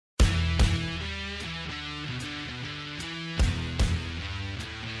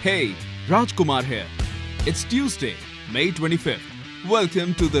Hey, Rajkumar here. It's Tuesday, May 25th.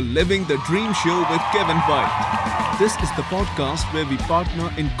 Welcome to the Living the Dream Show with Kevin White. This is the podcast where we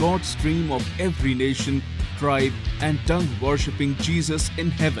partner in God's dream of every nation, tribe, and tongue worshipping Jesus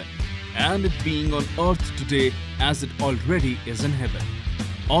in heaven, and it being on earth today as it already is in heaven.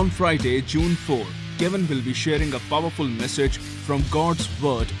 On Friday, June 4, Kevin will be sharing a powerful message from God's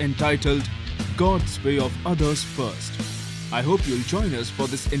Word entitled God's Way of Others First. I hope you'll join us for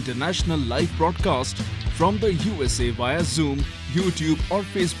this international live broadcast from the USA via Zoom, YouTube or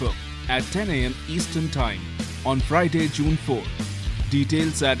Facebook at 10 a.m. Eastern Time on Friday, June 4.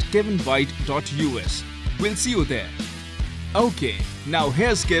 Details at kevinwhite.us. We'll see you there. Okay, now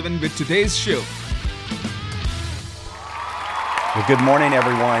here's Kevin with today's show. Well, good morning,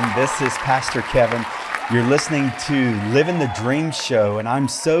 everyone. This is Pastor Kevin. You're listening to Living the Dream Show, and I'm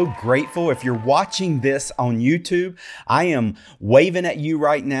so grateful. If you're watching this on YouTube, I am waving at you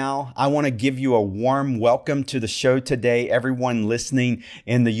right now. I want to give you a warm welcome to the show today. Everyone listening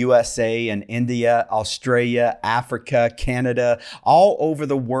in the USA and India, Australia, Africa, Canada, all over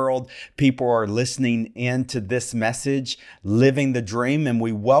the world, people are listening into this message, Living the Dream, and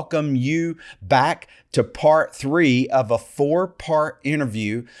we welcome you back to part 3 of a 4-part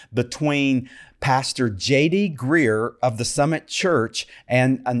interview between Pastor J.D. Greear of the Summit Church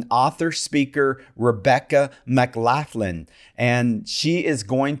and an author speaker, Rebecca McLaughlin. And she is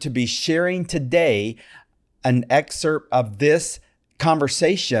going to be sharing today an excerpt of this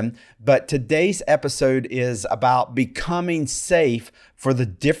conversation. But today's episode is about becoming safe for the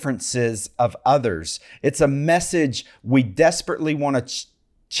differences of others. It's a message we desperately want to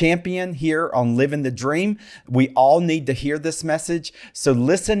champion here on Living the Dream. We all need to hear this message. So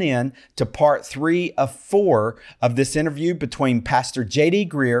listen in to part 3 of 4 of this interview between Pastor J.D.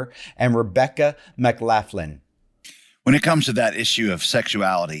 Greear and Rebecca McLaughlin. When it comes to that issue of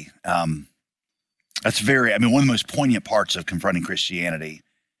sexuality, that's one of the most poignant parts of confronting Christianity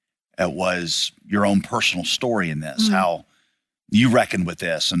was your own personal story in this, how you reckoned with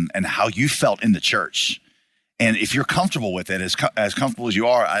this and how you felt in the church. And if you're comfortable with it, as comfortable as you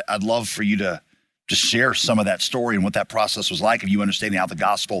are, I'd love for you to just share some of that story and what that process was like, of you understanding how the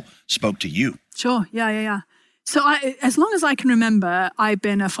gospel spoke to you. Sure, yeah. So as long as I can remember, I've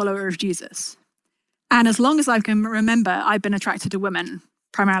been a follower of Jesus. And as long as I can remember, I've been attracted to women,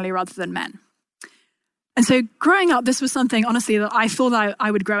 primarily rather than men. And so growing up, this was something, honestly, that I thought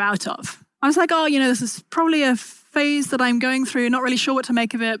I would grow out of. I was like, this is probably a phase that I'm going through, not really sure what to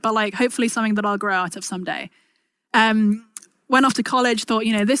make of it, but hopefully something that I'll grow out of someday. Went off to college, thought,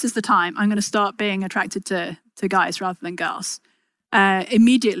 this is the time. I'm going to start being attracted to guys rather than girls.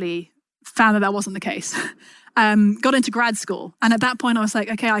 Immediately found that wasn't the case. Got into grad school. And at that point, I was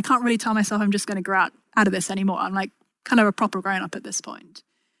like, okay, I can't really tell myself I'm just going to grow out of this anymore. I'm kind of a proper grown up at this point.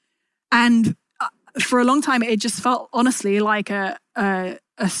 And for a long time, it just felt honestly like a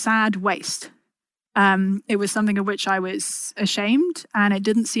sad waste. It was something of which I was ashamed, and it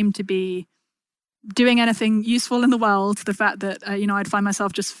didn't seem to be doing anything useful in the world. The fact that, I'd find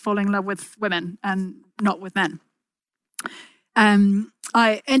myself just falling in love with women and not with men.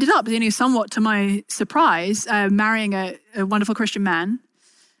 I ended up, somewhat to my surprise, marrying a wonderful Christian man.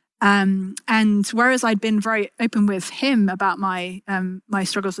 And whereas I'd been very open with him about my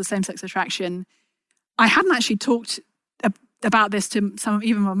struggles with same-sex attraction, I hadn't actually talked about this to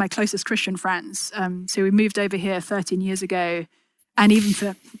even of my closest Christian friends. So we moved over here 13 years ago. And even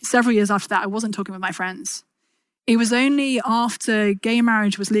for several years after that, I wasn't talking with my friends. It was only after gay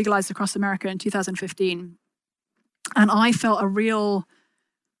marriage was legalized across America in 2015, and I felt a real,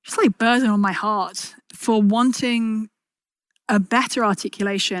 burden on my heart for wanting a better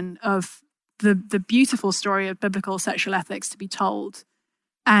articulation of the beautiful story of biblical sexual ethics to be told.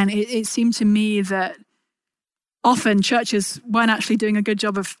 And it seemed to me that often churches weren't actually doing a good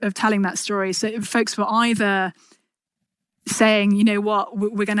job of telling that story. So folks were either saying,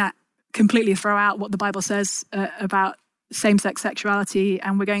 we're going to completely throw out what the Bible says about same-sex sexuality,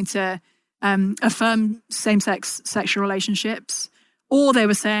 and we're going to affirm same-sex sexual relationships. Or they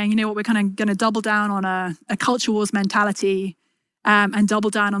were saying, we're kind of going to double down on a culture wars mentality and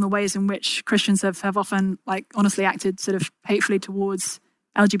double down on the ways in which Christians have often, honestly acted sort of hatefully towards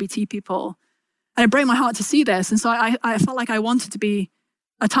LGBT people. And it broke my heart to see this. And so I felt like I wanted to be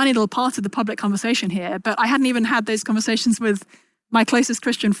a tiny little part of the public conversation here, but I hadn't even had those conversations with my closest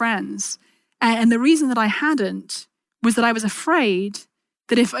Christian friends. And the reason that I hadn't was that I was afraid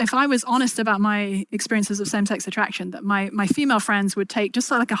that if I was honest about my experiences of same-sex attraction, that my female friends would take just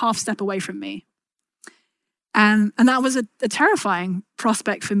a half step away from me. And that was a terrifying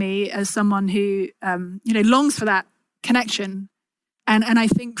prospect for me as someone who, longs for that connection And I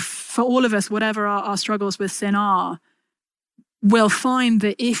think for all of us, whatever our struggles with sin are, we'll find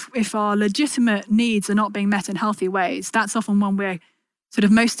that if our legitimate needs are not being met in healthy ways, that's often when we're sort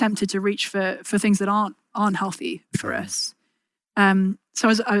of most tempted to reach for things that aren't healthy for us. So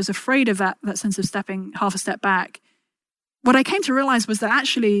I was afraid of that sense of stepping half a step back. What I came to realize was that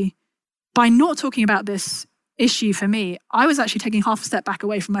actually, by not talking about this issue for me, I was actually taking half a step back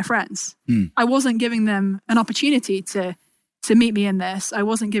away from my friends. I wasn't giving them an opportunity to meet me in this. I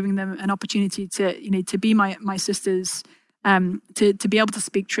wasn't giving them an opportunity to be my sisters, to be able to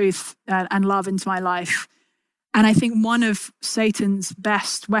speak truth and love into my life. And I think one of Satan's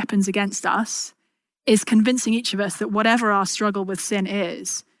best weapons against us is convincing each of us that whatever our struggle with sin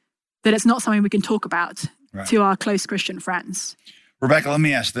is, that it's not something we can talk about to our close Christian friends. Rebecca, let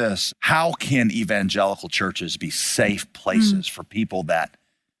me ask this. How can evangelical churches be safe places for people that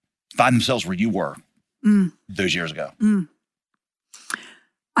find themselves where you were those years ago?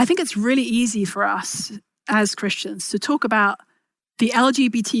 I think it's really easy for us as Christians to talk about the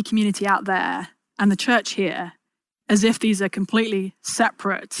LGBT community out there and the church here as if these are completely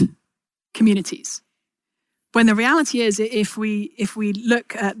separate communities. When the reality is, if we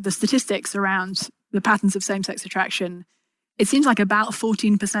look at the statistics around the patterns of same-sex attraction, it seems like about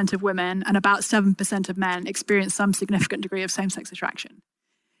 14% of women and about 7% of men experience some significant degree of same-sex attraction.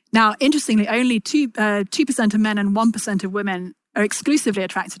 Now, interestingly, only 2% of men and 1% of women are exclusively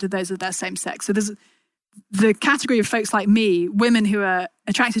attracted to those of their same sex. So there's the category of folks like me, women who are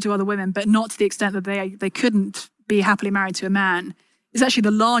attracted to other women, but not to the extent that they couldn't be happily married to a man, is actually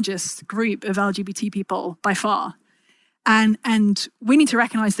the largest group of LGBT people by far. And we need to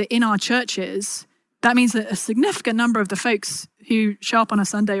recognize that in our churches, that means that a significant number of the folks who show up on a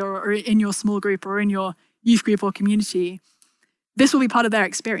Sunday or in your small group or in your youth group or community, this will be part of their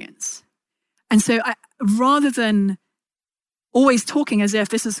experience. And so rather than always talking as if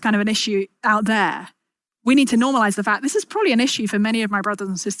this is kind of an issue out there, we need to normalize the fact this is probably an issue for many of my brothers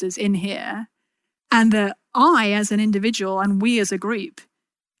and sisters in here, and that I, as an individual, and we as a group,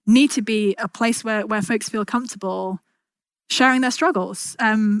 need to be a place where folks feel comfortable sharing their struggles.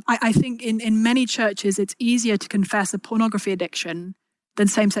 I think in many churches, it's easier to confess a pornography addiction than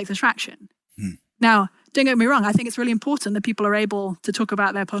same-sex attraction. Now, don't get me wrong, I think it's really important that people are able to talk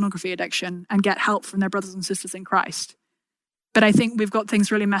about their pornography addiction and get help from their brothers and sisters in Christ. But I think we've got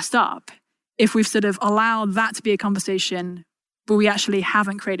things really messed up if we've sort of allowed that to be a conversation where we actually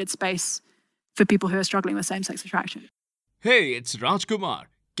haven't created space for people who are struggling with same-sex attraction. Hey, it's Rajkumar.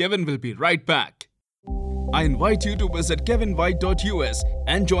 Kevin will be right back. I invite you to visit kevinwhite.us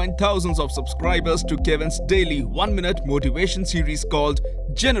and join thousands of subscribers to Kevin's daily 1-minute motivation series called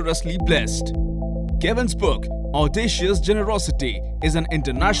Generously Blessed. Kevin's book, Audacious Generosity, is an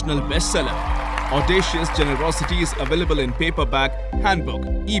international bestseller. Audacious Generosity is available in paperback, handbook,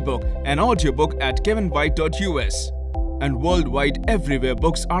 ebook, and audiobook at kevinwhite.us. And worldwide everywhere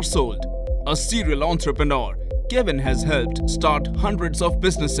books are sold. A serial entrepreneur, Kevin has helped start hundreds of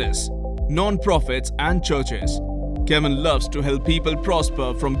businesses, non-profits, and churches. Kevin loves to help people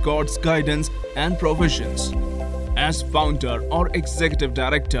prosper from God's guidance and provisions. As founder or executive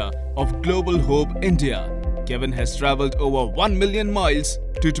director of Global Hope India, Kevin has traveled over 1 million miles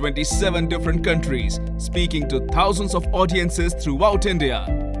to 27 different countries, speaking to thousands of audiences throughout India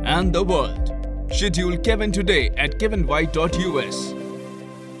and the world. Schedule Kevin today at kevinwhite.us.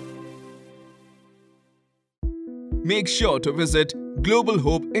 Make sure to visit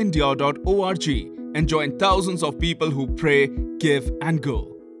globalhopeindia.org and join thousands of people who pray, give, and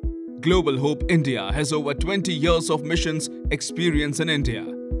go. Global Hope India has over 20 years of missions experience in India.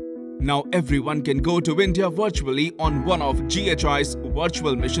 Now everyone can go to India virtually on one of GHI's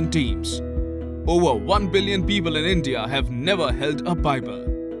virtual mission teams. Over 1 billion people in India have never held a Bible.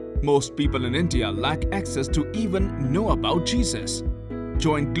 Most people in India lack access to even know about Jesus.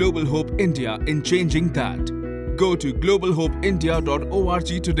 Join Global Hope India in changing that. Go to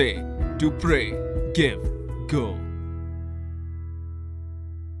globalhopeindia.org today to pray, give, go.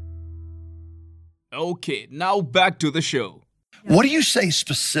 Okay, now back to the show. What do you say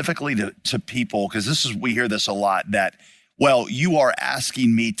specifically to people, because we hear this a lot, that, well, you are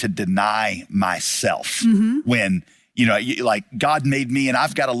asking me to deny myself when, like God made me and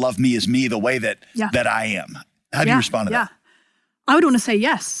I've got to love me as me the way that I am. How do you respond to that? I would want to say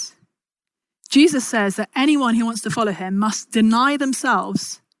yes. Jesus says that anyone who wants to follow him must deny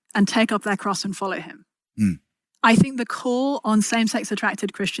themselves and take up their cross and follow him. I think the call on same-sex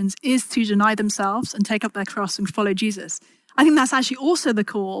attracted Christians is to deny themselves and take up their cross and follow Jesus. I think that's actually also the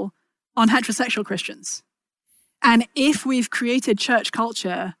call on heterosexual Christians. And if we've created church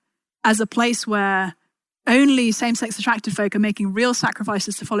culture as a place where only same-sex attracted folk are making real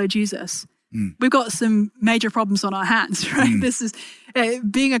sacrifices to follow Jesus, we've got some major problems on our hands, right? This is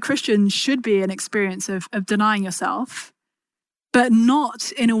being a Christian should be an experience of denying yourself, but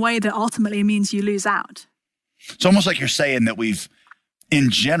not in a way that ultimately means you lose out. It's almost like you're saying that we've, in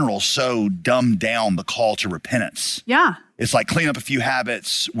general, so dumbed down the call to repentance. Yeah. It's like clean up a few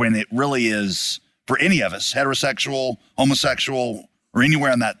habits when it really is, for any of us, heterosexual, homosexual, or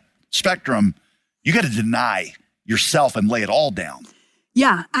anywhere on that spectrum, you got to deny yourself and lay it all down.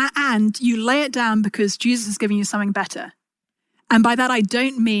 Yeah, and you lay it down because Jesus is giving you something better. And by that, I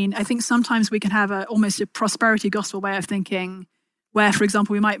don't mean, I think sometimes we can have almost a prosperity gospel way of thinking where, for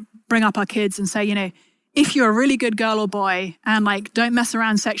example, we might bring up our kids and say, you know, if you're a really good girl or boy and like don't mess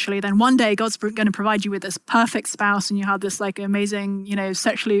around sexually, then one day God's going to provide you with this perfect spouse and you have this like amazing, you know,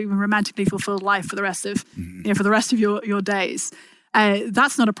 sexually and romantically fulfilled life for the rest of, you know, for the rest of your days.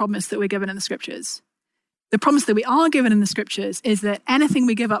 That's not a promise that we're given in the scriptures. The promise that we are given in the scriptures is that anything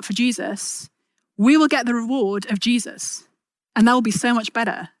we give up for Jesus, we will get the reward of Jesus. And that will be so much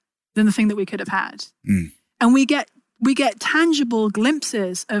better than the thing that we could have had. And we get tangible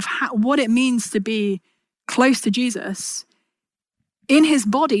glimpses of what it means to be close to Jesus in his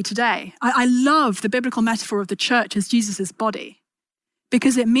body today. I love the biblical metaphor of the church as Jesus's body,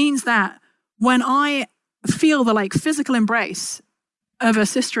 because it means that when I feel the like physical embrace of a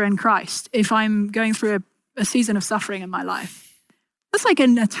sister in Christ, if I'm going through a season of suffering in my life, that's like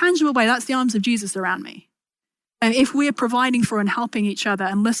in a tangible way, that's the arms of Jesus around me. And if we're providing for and helping each other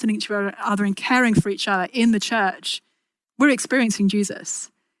and listening to each other and caring for each other in the church, we're experiencing Jesus.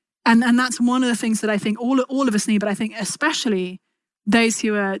 And that's one of the things that I think all of us need, but I think especially those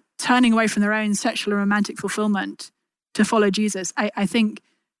who are turning away from their own sexual and romantic fulfillment to follow Jesus. I think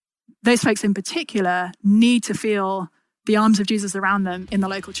those folks in particular need to feel the arms of Jesus around them in the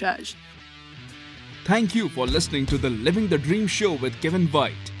local church. Thank you for listening to the Living the Dream Show with Kevin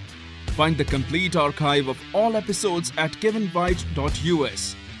White. Find the complete archive of all episodes at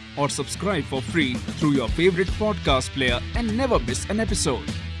kevinwhite.us or subscribe for free through your favorite podcast player and never miss an episode.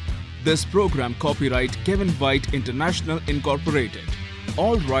 This program copyright Kevin White International Incorporated.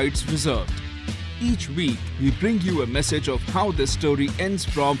 All rights reserved. Each week, we bring you a message of how this story ends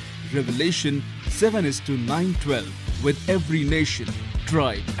from Revelation 7:9-12 with every nation,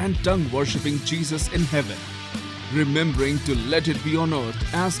 tribe and tongue worshipping Jesus in heaven. Remembering to let it be on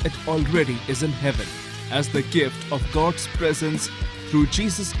earth as it already is in heaven, as the gift of God's presence through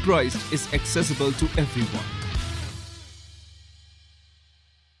Jesus Christ is accessible to everyone.